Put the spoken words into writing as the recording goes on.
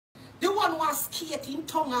one was skating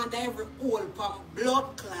tongue under every hole from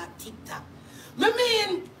blood clot TikTok. Me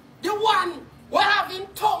mean the one we having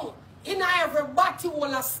tongue in every body hole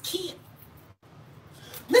a skate.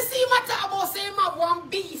 Me see matter about say him have one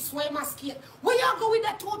beast where he must skate. Where you go with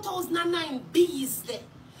the 2009 beast there?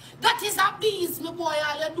 That is a beast, my boy.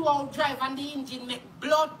 All you do out drive and the engine make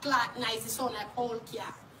blood clot nice. It sound like whole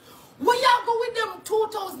car. Where you go with them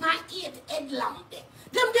 2008 headlamp there?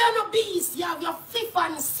 Them they are no beast. You have your 5th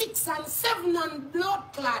and 6th and 7 and blood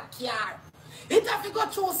clot car. It have to go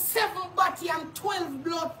through 7 body and 12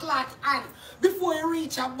 blood clot and before you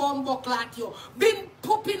reach a bumbo clot you. Been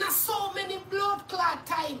pooping a so many blood clot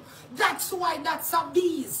time. That's why that's a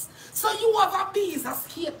beast. So you have a beast a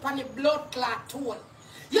skate on the blood clot tool.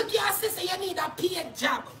 You can't say you need a paid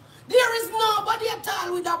job. There is nobody at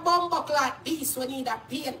all with a bumbo clot beast who need a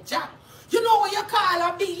paid job. You know what you call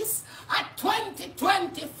a beast? At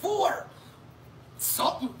 2024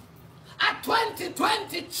 something. At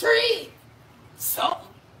 2023 something.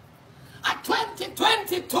 At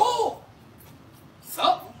 2022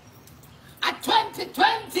 something. At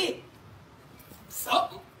 2020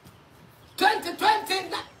 something.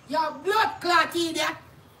 2020 your blood clot idiot.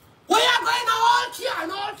 Where you going all care?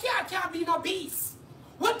 No all care can't be no beast.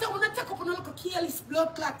 One time when I take up on a look at careless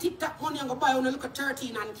blood clot TikTok money and go buy on a look at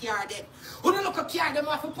 13 and car them. When I look at car them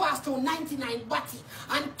have to pass to 99 body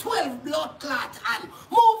and 12 blood clot and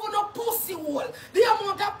move on a pussy hole. The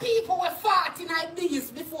amount of people were farting like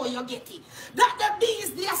these before you get it. That the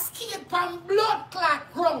bees they escape from blood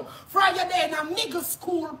clot ground from you there in a middle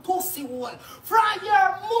school pussy hole. From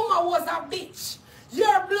your mama was a bitch.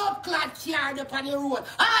 Your blood clot carried up on the road.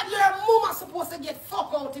 And your mama supposed to get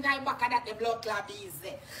fucked out in the back of that the blood clot bees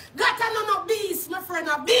there. That are no bees, my friend,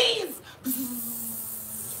 a bees.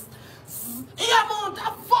 The amount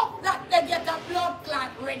of fuck that they get a blood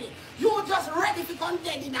clot ready. You just ready to come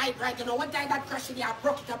dead in night right now. One time that crash in there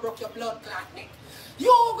broke your blood clot neck. You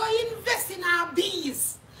go invest in our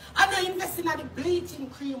bees. And you invest in the bleaching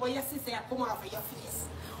cream where your sister come off of your face.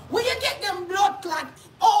 When you get them blood clot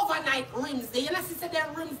overnight rims, they you know see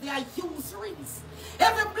them rims, they are used rims.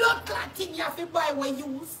 Every blood clot thing you have to buy when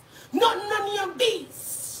use. None of your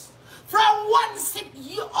bees. From one sip,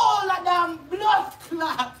 you all of them blood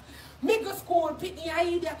clot. Middle school, Pitney, I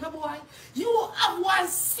idiot, my boy. You have one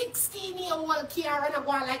 16-year-old car and a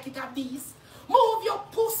go like it a beast. Move your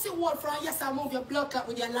pussy wall from yes, I move your blood clot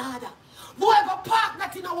with your ladder. Boy, go park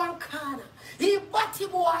that in a one corner. He batty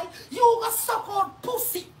boy, you go suck out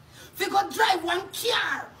pussy. If you go drive one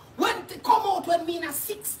car, when to come out when me in a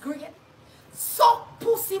 6th grade, suck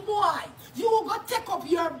pussy boy, you go take up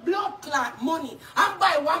your blood clot money and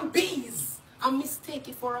buy one bees and mistake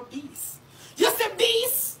it for a beast. You say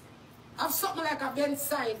bees? Have something like a Benz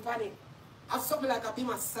sign pan it. Have something like a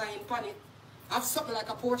Beamer sign pan it. Have something like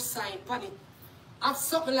a Porsche sign pan it. Have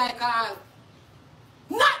something like a...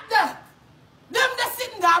 Not that! Them they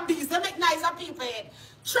sitting there bees, they make nice of people head.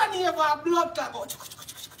 Trying to have a blood clot go.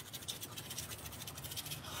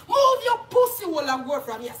 Move your pussy hole and go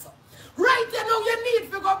from here, so. Right you know you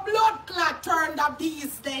need to go blood clot turn the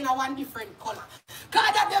bees there in a one different color.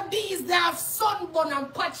 Cause the bees they have sunburn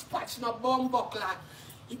and patch no bumbo clot.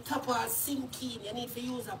 It top all sink in. You need to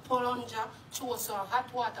use a plunger, throw some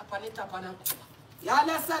hot water on it up and you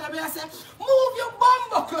understand what I say? Move your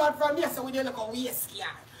bumbo clot from here so when you look a waist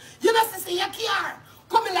car. You know say your car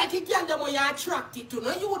coming like it can them when you're attracted to.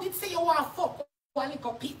 No, you did say you want to fuck one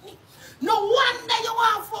little pitney. No wonder you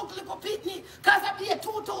want to fuck little pitney. Because I play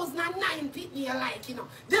 2009 pitney you like, you know.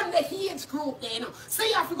 Them the age group there, you know. So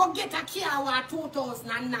you have to go get a car with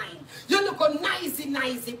 2009. You look a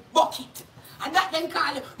nicey bucket. And that then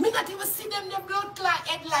call you. Me not even see them the blood clot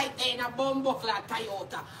headlight there in a bumbo clot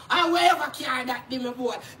Toyota. And wherever car that be my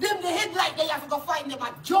boy. Them the headlight there you have to go find them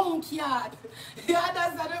a junkyard. You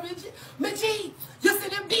understand me G? You see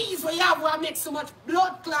the bees where you have where make so much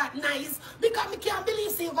blood clot nice. Because me can't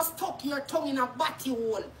believe say you go stuck your tongue in a batty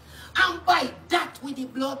hole. And buy that with the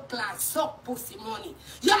blood clot suck pussy money.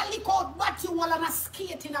 You lick out batty hole and a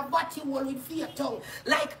skate in a batty hole with your tongue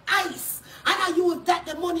like ice. And I use that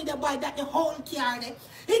the money they buy that the whole car there.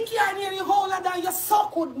 It can't nearly hold it down. You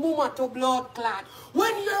suck with mama to blood clot.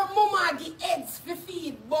 When your mama the eggs for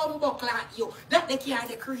feed bumbo clot you, that they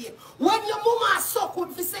can't create. When your mama suck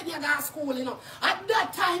with for send you to school, you know. At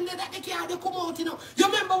that time that they can't come out, you know. You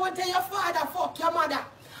remember when your father fuck your mother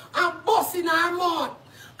and bust in her mouth.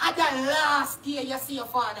 At the last day you see your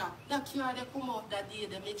father, that car they come out that day,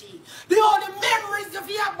 them G. The only memories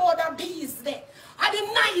you have about the bees there. And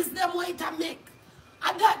the nice them way to make.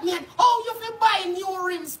 And that mean, oh, you feel buy new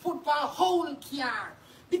rims put for a whole car.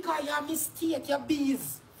 Because you mistake your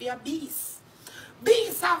bees for your bees.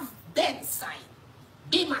 Bees have bent.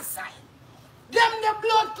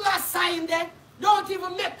 line there. Don't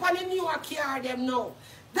even make on the newer car them now.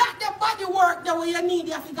 That the body work the way you need.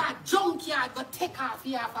 You have to got junkyard, but take off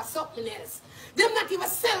here for something else. Them not even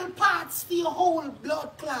sell parts for your whole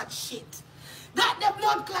blood clot shit. That the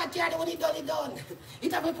blood clot here, when it done.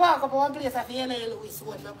 It have to park up one place of LA Louis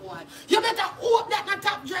one, my boy. You better hope that not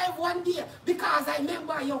top drive one day because I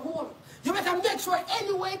remember your home. You better make sure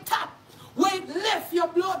anyway top where it left your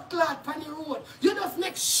blood clot on the road. You just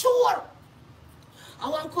make sure. I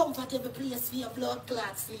want comfortable place for your blood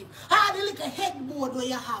clot sleep. Ah, the little headboard where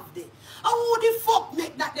you have there. How the fuck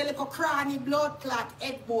make that the little cranny blood clot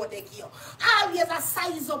headboard there here? Always a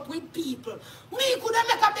size up with people. Me could have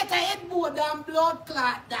make a better headboard than blood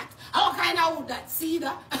clot that. How kind of would that? See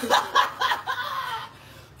that?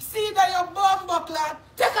 See that your bumbo clot?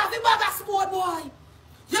 Take off the bag of sport, boy.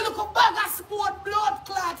 You look a bag of sport blood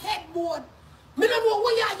clot headboard. Me don't know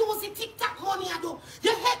where you use the TikTok money I do.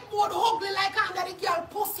 Your headboard ugly like under the girl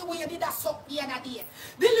pussy where you did a suck the other day.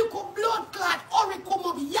 The little blood clot or come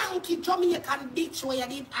up Yankee Jamaican bitch where you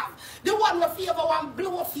did have. The one who favor one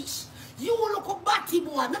blowfish. You look a batty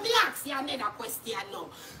boy. Let me ask you another question now.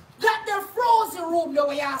 That the frozen room the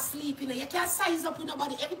way you are sleeping, you can't size up with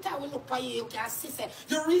nobody. Every time we look at you, you can see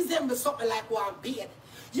you resemble something like one bed.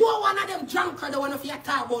 You are one of them drunkards, the one of your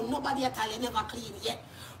talk about nobody at all, you never clean yet.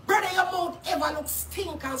 Brother, your mouth ever look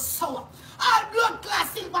stink and sour. All blood clot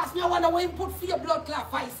still pass me. I wonder why you put for your blood clot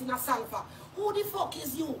vice in a sulfur. Who the fuck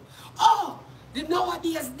is you? Oh, the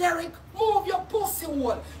nowadays, Derek, move your pussy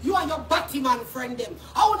hole. You and your Batman friend them.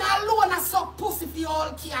 I wanna alone a suck pussy for your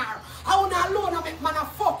whole car. I wanna alone a make man a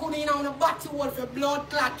fuck on a batty hole for blood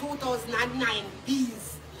clot 2009.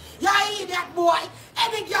 Bees. Yeah, idiot boy.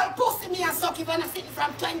 Any girl pussy me a suck if I'm sitting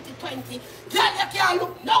from 2020. Girl, you can't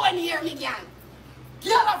look nowhere near me, girl.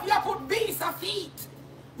 Girl, if you put bees of feet,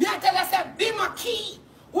 me I tell you, say, be my key.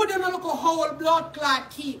 Who do not look a whole blood clot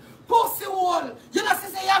key? Pussy hole. You know,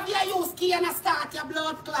 say, you have your use key and start your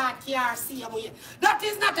blood clot key or see you. That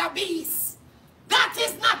is not a bees. That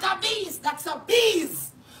is not a bees. That's a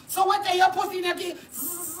bees. So what are you putting in again?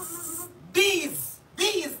 Bees.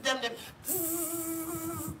 Bees. Them.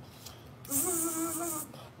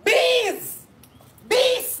 Bees.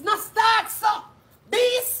 Bees. No start so.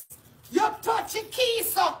 Bees. You touch your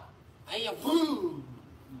keys up. And you move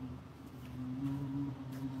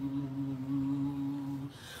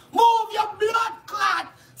your blood clot.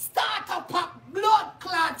 Start up a blood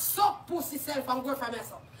clot. Suck pussy self and go from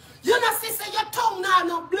yourself. You know, sister, your tongue now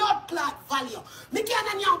no blood clot value. Me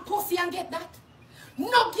can't young pussy and get that.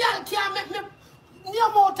 No girl can make me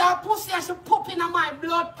your mouth of pussy and she pop in my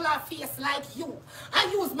blood clot face like you. I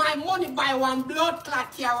use my money buy one blood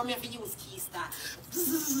clot here when me have to use keys that.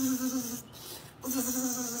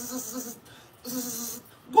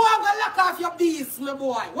 Go and go lock off your bees, my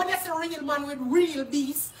boy. When you say real man with real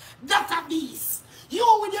bees, that's a bees. You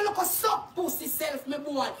with your little suck pussy self, my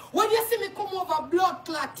boy. When you see me come over blood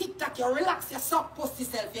clot TikTok, you relax your suck pussy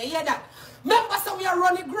self. You hear that? Remember, so we are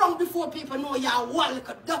running ground before people know you're a wall like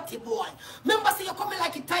a dirty boy. Remember, so you coming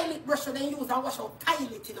like a toilet brush and then use and wash out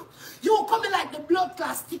toilet, you know. You coming like the blood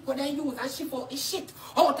clot stick when they use and ship out the shit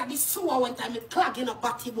out of the sewer one time you clogging a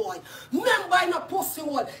batty boy. Remember, in a pussy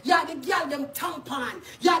hole, you're the girl them tampon,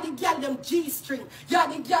 you're the girl them G-string, you're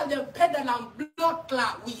the girl them pedal and blood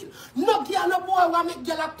clot wheel. No girl, no boy want make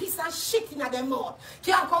girl a piece of shit in their mouth.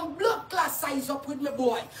 Can't come blood clot size up with me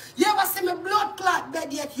boy. You ever see me blood clot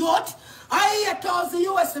bed yet, yacht? I hear thousand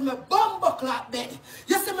you see me bumbo clot bed.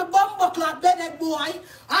 You see me bumbo clot bed, boy.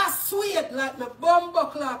 I sweat like me bumbo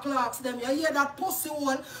clot clocks them. You hear that pussy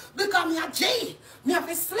hole? Because me a G. Me have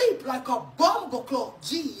to sleep like a bumbo clock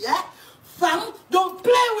G, yeah? Fam, don't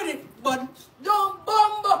play with it, but don't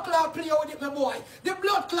bumbo clot play with it, my boy. The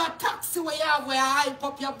blood clot taxi where you have where I hype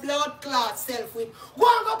up your blood clot self with. Go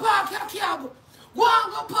and go park your cab. Go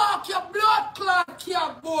and go park your blood clot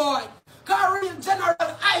cab, boy. Cause real general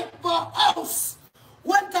hype for house.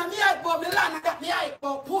 One time me hype for Milan, I got me hype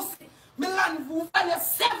for pussy. Milan who value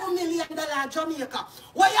 $7 million Jamaica.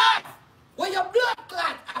 Where you have? Where your blood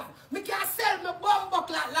clot have? Me can sell my bumbo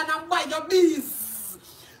clot land and buy your bees.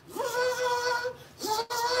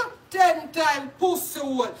 10 times pussy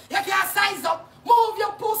hole. You can size up. Move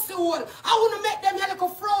your pussy hole. I want to make them your little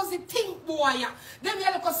frozen think boy. Them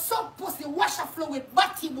your little sub pussy washer fluid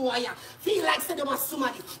batty boy. Feel like say them are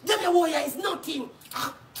somebody. Them your boy is nothing.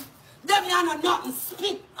 Them you are nothing.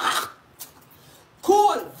 Spit.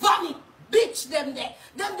 Cool. Vomit. Bitch them there.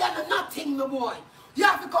 Them they are nothing, my boy. You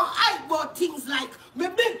have to go hype about things like my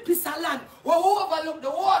big piece of land where overlook the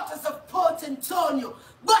waters of Port Antonio.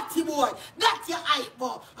 Batty boy. That's your hype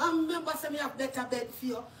boy. I remember some you have better bed for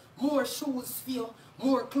you. more shoes for you,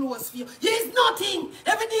 more clothes for you. It's nothing.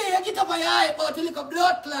 Every day you get up on your eye about a little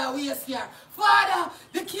blood clot waist here. Father,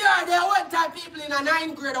 the care there one time people in a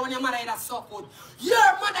 9th grade when your mother had a so good.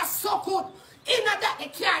 Your mother so good. In that the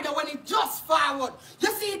care there when it just forward.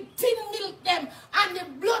 You see tin milk them and the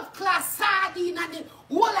blood clot sardine and the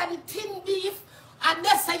whole of the tin beef. And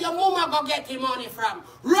that's how your mama go get him money from.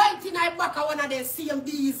 Right in the back of one of them same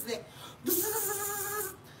bees there.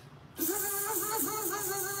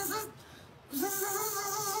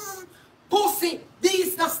 Pussy,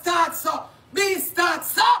 these the starts up. These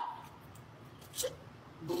starts up.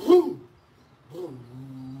 Boom.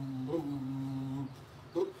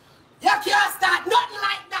 You can't start nothing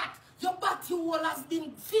like that. Your body wall has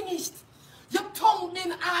been finished. Your tongue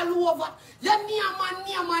been all over. Your near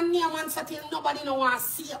man, so till nobody no want to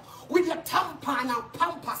see you. With your tampon and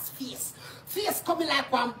pampas face. Face coming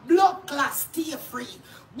like one blood clot, stay free.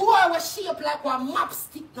 Boy was shaped like one map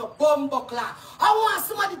stick, no bumbo clot. I want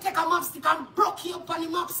somebody take a map stick and broke you up on the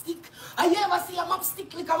map stick. I ever see a map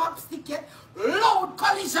stick like a map stick yet? Loud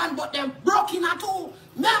collision, but them broken at all.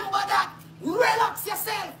 Remember that. Relax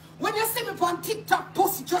yourself. When you see me on TikTok,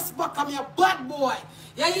 pussy just back on me a bad boy.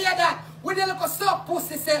 You hear that? When you look a soft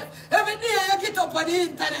pussy self, every day you get up on the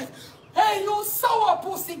internet. Hey, you sour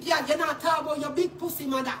pussy girl, you're not talking about your big pussy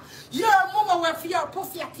mother. Your mama will for your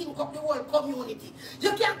pussy, I think of the whole community.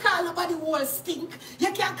 You can't call nobody whole stink.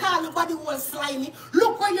 You can't call nobody whole slimy.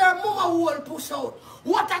 Look where your mama whole push out.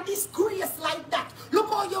 What a disgrace like that. Look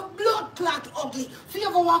how your blood clot ugly.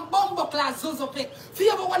 Favor one bumbo clot zozopet.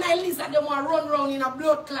 Favor one I lizard them want run round in a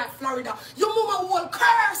blood clot Florida. Your mama whole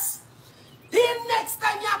curse. The next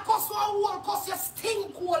time you cuss one wall, cuss your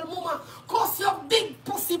stink wall, mama. Cuss your big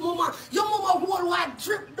pussy, mama. Your mama wall want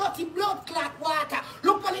drip dirty blood clot water.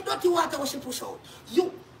 Look on the dirty water what she push out.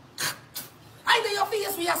 You, I know your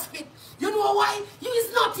face with your spit. You know why? You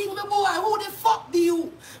is nothing, my boy. Who the fuck do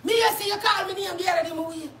you? Me, I say you call me name the other day, my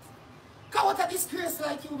way. Cause what a disgrace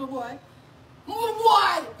like you, my boy. My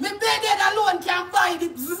boy, me bed alone can't buy the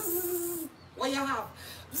bzzz. What you have?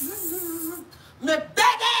 Bzzz. Me bed.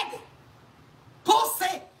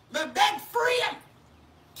 Pussy, my bed frame.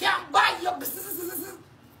 Can't buy your bzzz.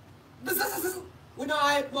 We know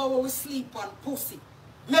how about we sleep on pussy.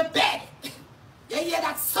 My bed. You hear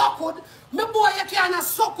that so good? My boy, you can't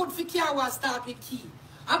so good for care was start with key.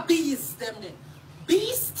 A beast them then.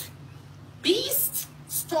 Beast,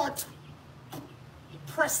 start. You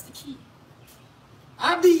press the key.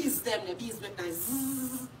 A beast them then. Beast make nice.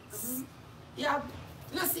 Zzz. Yeah,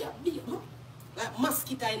 let's see a beast. Like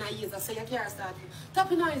mosquito in our ears, I say you can't start. Tap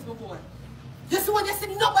in eyes, my boy. You see when you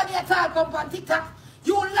see nobody at all come on TikTok,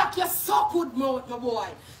 you lock your so good mouth, my boy.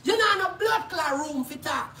 You know no blood clot room for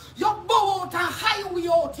talk. You bow out and highway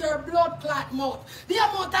out your blood clot mouth. The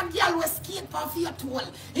amount of girl will skate off your tool.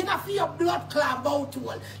 In a for your blood clot bow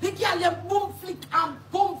tool. The girl them boom flick all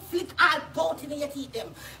out in your teeth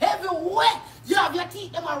them. Everywhere you have your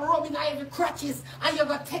teeth them are rubbing on every crutches and you're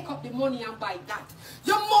gonna take up the money and buy that.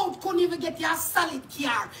 Your mouth couldn't even get your solid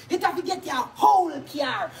care. It have to get your whole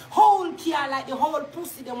care. Whole care like the whole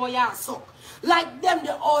pussy them where you suck. Like them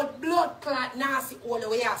the old blood clot nasty all the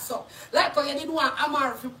way you suck. Like how you didn't want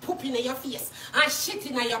Amar for pooping in your face and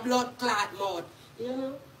shitting in your blood clot mouth. You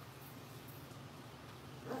know?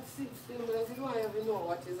 That's it, still, you don't even know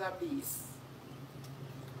what is a beast.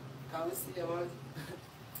 Can we see them all?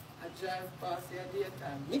 I drive past your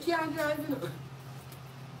daytime. Me can't drive, you know.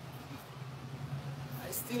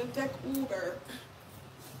 I still take Uber.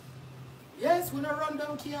 Yes, when I run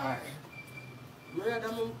down car. I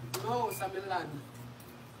rather my house and my land.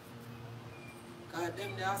 Because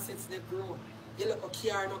them the assets they grow. You look a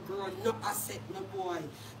car not grow, no asset, my boy.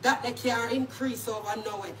 That the car increase over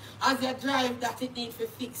now. As you drive that it need to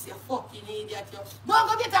fix, you fucking idiot. You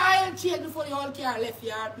go get an oil change before your whole car left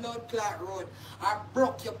your blood clot road or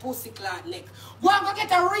broke your pussy clot neck. Go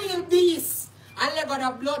get a real beast and let go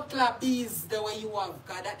the blood clot beast the way you have.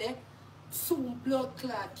 Because that there, soon blood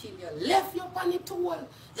clot kill you. Left you on the tool.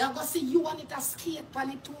 You go see you on it a skate on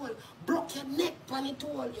the tool. Broke your neck on the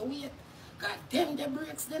tool. You wait. God them the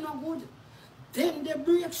brakes they no good. Them the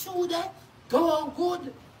brake shoe there don't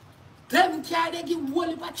good. Them car they give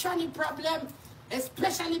whole patronic problem.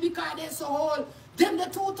 Especially because they're so old. Them the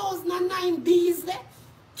 2009 B's there.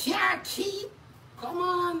 Car key. Come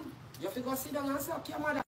on. You have to go sit down and suck your mother.